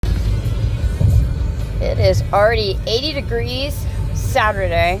It is already 80 degrees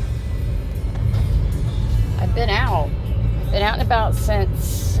Saturday. I've been out. Been out and about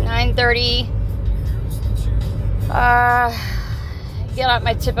since 9:30.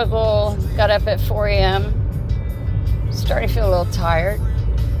 Got up at 4 a.m. Starting to feel a little tired.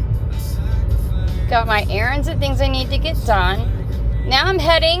 Got my errands and things I need to get done. Now I'm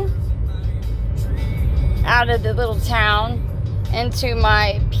heading out of the little town into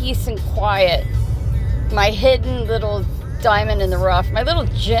my peace and quiet. My hidden little diamond in the rough. My little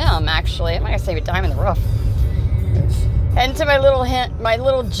gem, actually. I'm not going to say a diamond in the rough. Into my little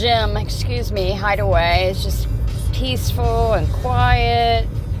gym, hideaway. It's just peaceful and quiet.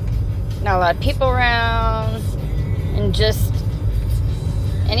 Not a lot of people around. And just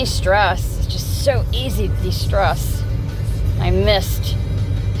any stress. It's just so easy to de-stress. I missed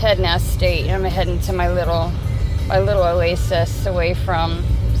Headness State. I'm heading to my little oasis away from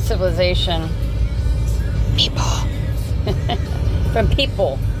civilization. People. From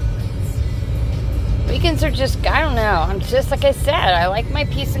people. Weekends are just, I don't know. I'm just, like I said, I like my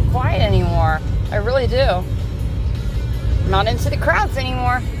peace and quiet anymore. I really do. I'm not into the crowds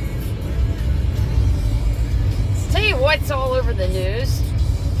anymore. Tell you what's all over the news.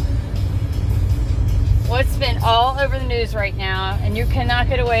 What's been all over the news right now, and you cannot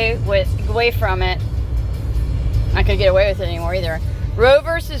get away from it. Not gonna get away with it anymore either. Roe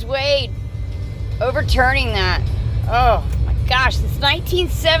versus Wade. Overturning that. Oh my gosh, since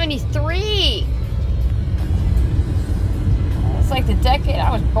 1973. It's like the decade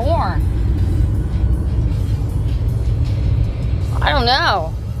I was born. I don't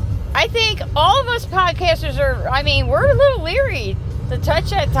know. I think all of us podcasters we're a little leery to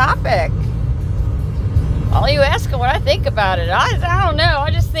touch that topic. All you asking what I think about it. I don't know. I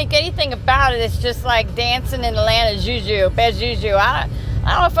just think anything about it is just like dancing in the land of juju, bad juju. I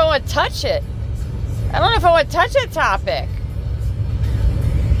don't know if I want to touch it. I don't know if I want to touch that topic.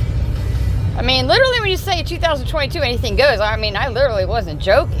 I mean, literally when you say 2022, anything goes, I literally wasn't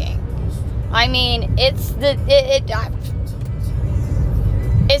joking. It's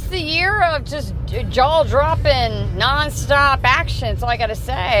the year of just jaw-dropping, non-stop action. That's all I got to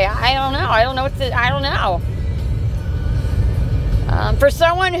say. I don't know. I don't know. For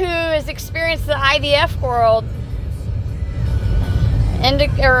someone who has experienced the IVF world,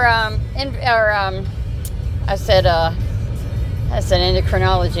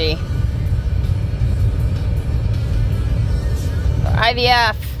 endocrinology.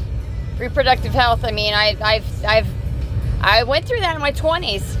 IVF, reproductive health. I went through that in my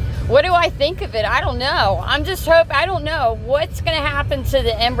 20s. What do I think of it? I don't know. I don't know what's going to happen to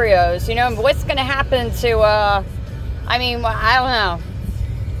the embryos. What's going to happen to, I don't know.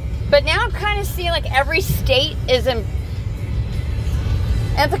 But now I'm kind of seeing like every state is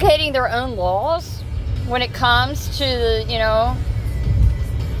implicating their own laws when it comes to the,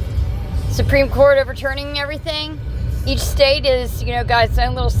 Supreme Court overturning everything. Each state is, got its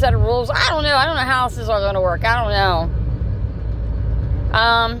own little set of rules. I don't know how this is all going to work. I don't know.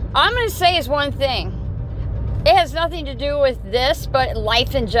 I'm going to say is one thing. It has nothing to do with this, but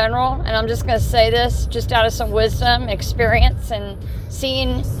life in general. And I'm just going to say this just out of some wisdom, experience, and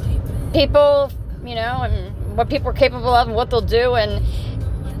seeing people, and what people are capable of and what they'll do. And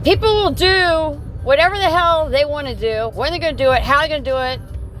people will do whatever the hell they want to do, when they're going to do it, how they're going to do it,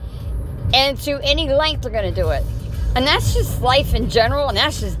 and to any length they're going to do it. And that's just life in general, and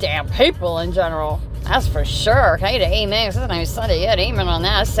that's just damn people in general. That's for sure. Hey to amen. It's not even Sunday yet. Amen on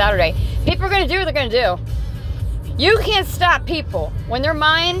that. It's Saturday. People are going to do what they're going to do. You can't stop people. When their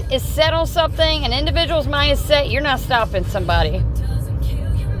mind is set on something, an individual's mind is set, you're not stopping somebody.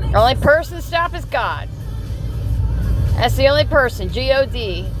 The only person to stop is God. That's the only person.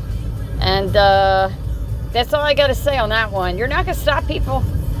 G-O-D. And that's all I got to say on that one. You're not going to stop people.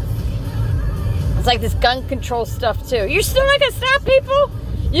 It's like this gun control stuff too. You're still not going to stop people?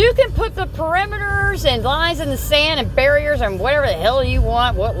 You can put the perimeters and lines in the sand and barriers and whatever the hell you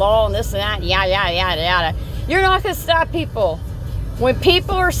want, what law and this and that, yada, yada, yada, yada. You're not going to stop people. When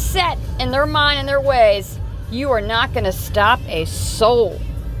people are set in their mind and their ways, you are not going to stop a soul.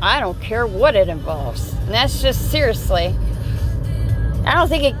 I don't care what it involves. And that's just seriously. I don't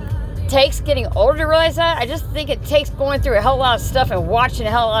think it takes getting older to realize that. I just think it takes going through a hell lot of stuff and watching a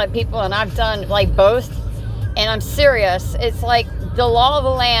hell lot of people, and I've done like both, and I'm serious. It's like the law of the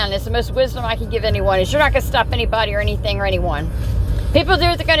land is the most wisdom I can give anyone, is you're not going to stop anybody or anything or anyone. People do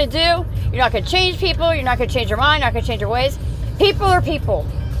what they're going to do. You're not going to change people. You're not going to change your mind. You're not going to change your ways. People are people.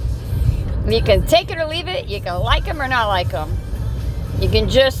 You can take it or leave it. You can like them or not like them. You can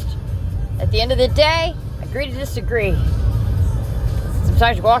just, at the end of the day, agree to disagree.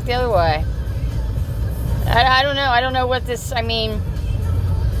 Sometimes you walk the other way. I don't know. I don't know what this, I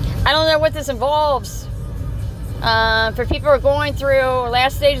don't know what this involves. For people who are going through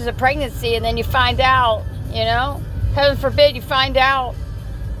last stages of pregnancy and then you find out, heaven forbid you find out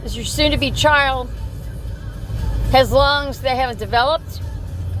that your soon-to-be child has lungs that haven't developed.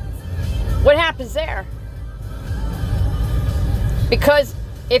 What happens there? Because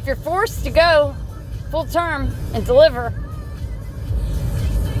if you're forced to go full term and deliver,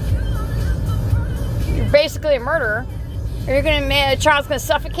 you're basically a murderer. Or a child's going to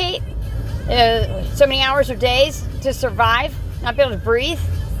suffocate so many hours or days to survive, not be able to breathe.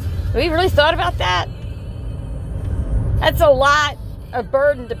 Have we really thought about that? That's a lot of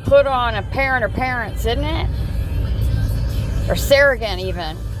burden to put on a parent or parents, isn't it? Or surrogate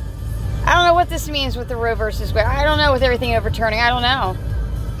even. I don't know what this means with the Roe versus Wade. I don't know with everything overturning. I don't know.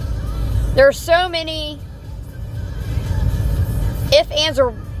 There are so many if, ands,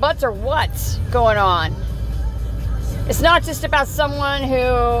 or buts, or whats going on. It's not just about someone who,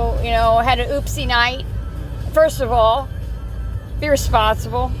 had an oopsie night. First of all, be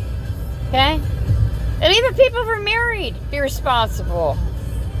responsible. Okay? And even people who are married, be responsible.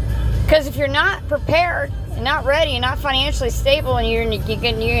 Because if you're not prepared and not ready and not financially stable and you don't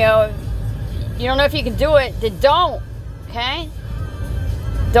know if you can do it, then don't. Okay?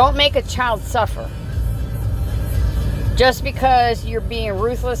 Don't make a child suffer. Just because you're being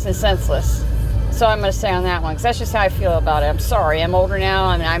ruthless and senseless. That's all I'm going to say on that one. Because that's just how I feel about it. I'm sorry. I'm older now.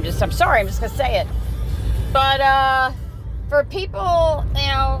 I'm sorry. I'm just going to say it. But, for people,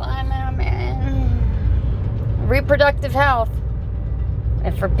 reproductive health.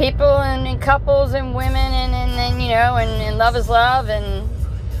 And for people and couples and women and love is love and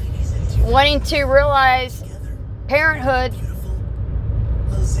wanting to realize parenthood,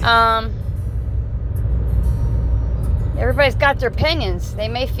 everybody's got their opinions. They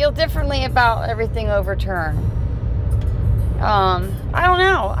may feel differently about everything overturned. I don't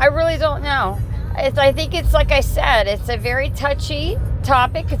know. I really don't know. I think it's like I said, it's a very touchy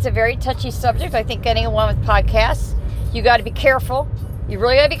topic. It's a very touchy subject. I think anyone with podcasts, you got to be careful. You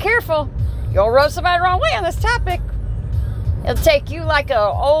really got to be careful. You'll rub somebody the wrong way on this topic. It'll take you like a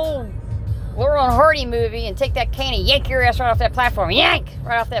old Laurel and Hardy movie and take that cane and yank your ass right off that platform. Yank!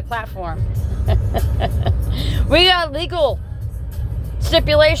 Right off that platform. We got legal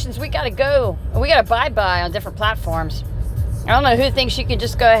stipulations. We got to go. We got to abide by on different platforms. I don't know who thinks you can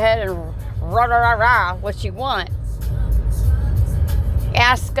just go ahead and rah what you want.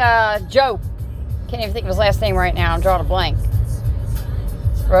 Ask Joe. Can't even think of his last name right now. I'm drawing a blank.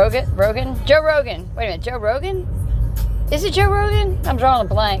 Rogan? Joe Rogan. Wait a minute. Joe Rogan? Is it Joe Rogan? I'm drawing a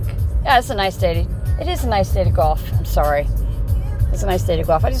blank. Yeah, it's a nice day. It is a nice day to golf. I'm sorry. It's a nice day to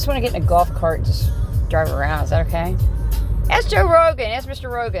golf. I just want to get in a golf cart and just drive around. Is that okay? Ask Joe Rogan. Ask Mr.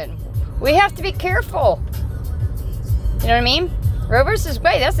 Rogan. We have to be careful. You know what I mean? Roe versus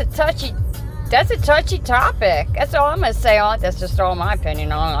Wade. That's a touchy topic. That's all I'm going to say on it. That's just all my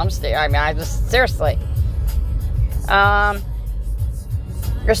opinion on it. Seriously.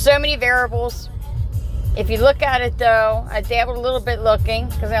 There's so many variables. If you look at it, though, I dabbled a little bit looking,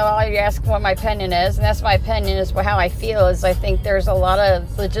 because a lot of you ask what my opinion is, and that's my opinion, is how I feel, is I think there's a lot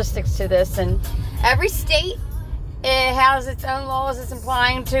of logistics to this, and every state, it has its own laws it's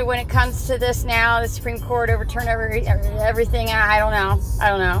implying to when it comes to this now. The Supreme Court overturned everything. I don't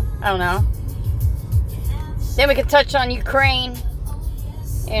know. Then we could touch on Ukraine,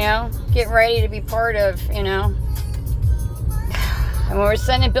 getting ready to be part of, and we're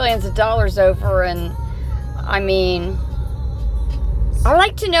sending billions of dollars over, and I'd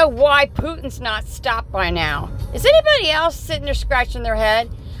like to know why Putin's not stopped by now. Is anybody else sitting there scratching their head?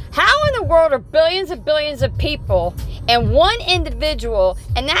 How in the world are billions and billions of people and one individual,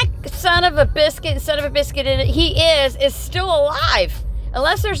 and that son of a biscuit he is still alive?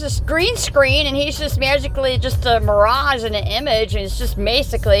 Unless there's this green screen and he's just magically just a mirage and an image, and it's just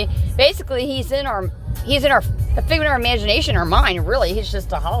basically he's in our figment of our imagination, our mind, really. He's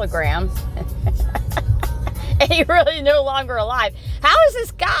just a hologram. And he's really no longer alive. How is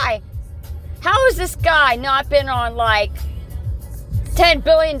this guy not been on like $10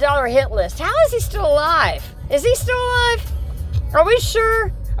 billion hit list? How is he still alive? Is he still alive? Are we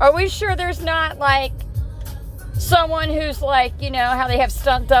sure? Are we sure there's not like someone who's like, how they have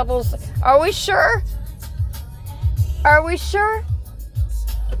stunt doubles? Are we sure? Are we sure?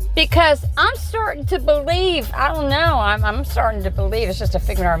 Because I'm starting to believe, I don't know, I'm starting to believe it's just a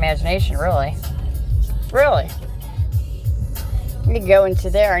figment of our imagination, really. Really. We can go into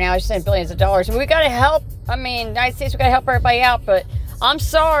there. Now he's sending billions of dollars. And we got to help. United States, we got to help everybody out. But I'm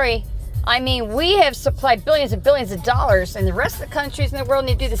sorry. I mean, we have supplied billions and billions of dollars, and the rest of the countries in the world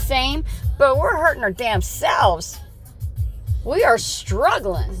need to do the same, but we're hurting our damn selves. We are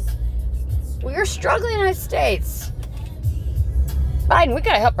struggling. We are struggling in the United States. Biden, we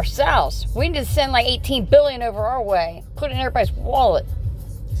gotta help ourselves. We need to send like $18 billion over our way. Put it in everybody's wallet.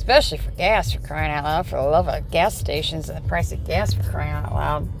 Especially for gas, for crying out loud. For the love of gas stations and the price of gas, for crying out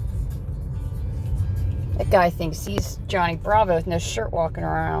loud. That guy thinks he's Johnny Bravo with no shirt walking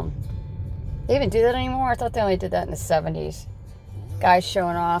around. They even do that anymore? I thought they only did that in the 70s. Guys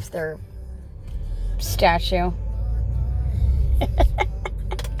showing off their statue.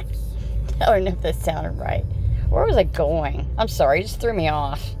 I don't know if that sounded right. Where was I going? I'm sorry, it just threw me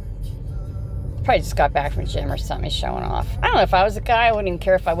off. Probably just got back from the gym or something, he's showing off. I don't know, if I was a guy, I wouldn't even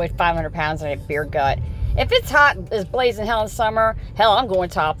care if I weighed 500 pounds and I had a beer gut. If it's hot as blazing hell in summer, hell, I'm going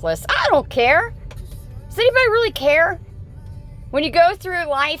topless. I don't care. Does anybody really care? When you go through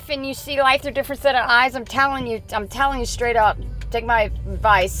life and you see life through a different set of eyes, I'm telling you straight up, take my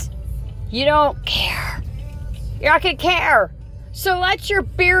advice, you don't care. You're not gonna care. So let your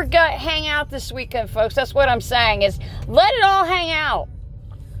beer gut hang out this weekend, folks. That's what I'm saying, is let it all hang out.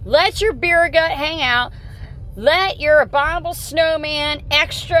 Let your beer gut hang out. Let your abominable snowman,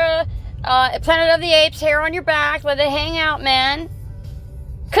 extra Planet of the Apes hair on your back, let it hang out, man.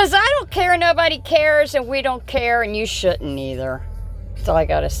 Because I don't care, nobody cares, and we don't care, and you shouldn't either. That's all I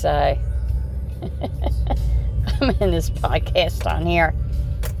gotta say. I'm in this podcast on here.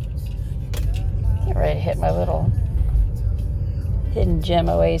 Get ready to hit my little hidden gem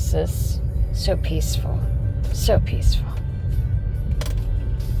oasis. So peaceful. So peaceful.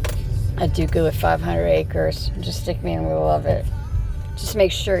 I do good with 500 acres. Just stick me in the middle of it. Just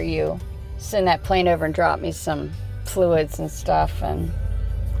make sure you send that plane over and drop me some fluids and stuff, and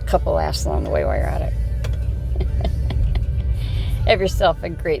a couple laughs along the way while you're at it. Have yourself a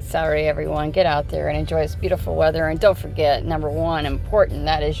great Saturday, everyone. Get out there and enjoy this beautiful weather. And don't forget, number one, important,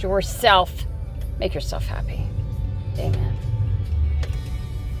 that is yourself. Make yourself happy. Amen.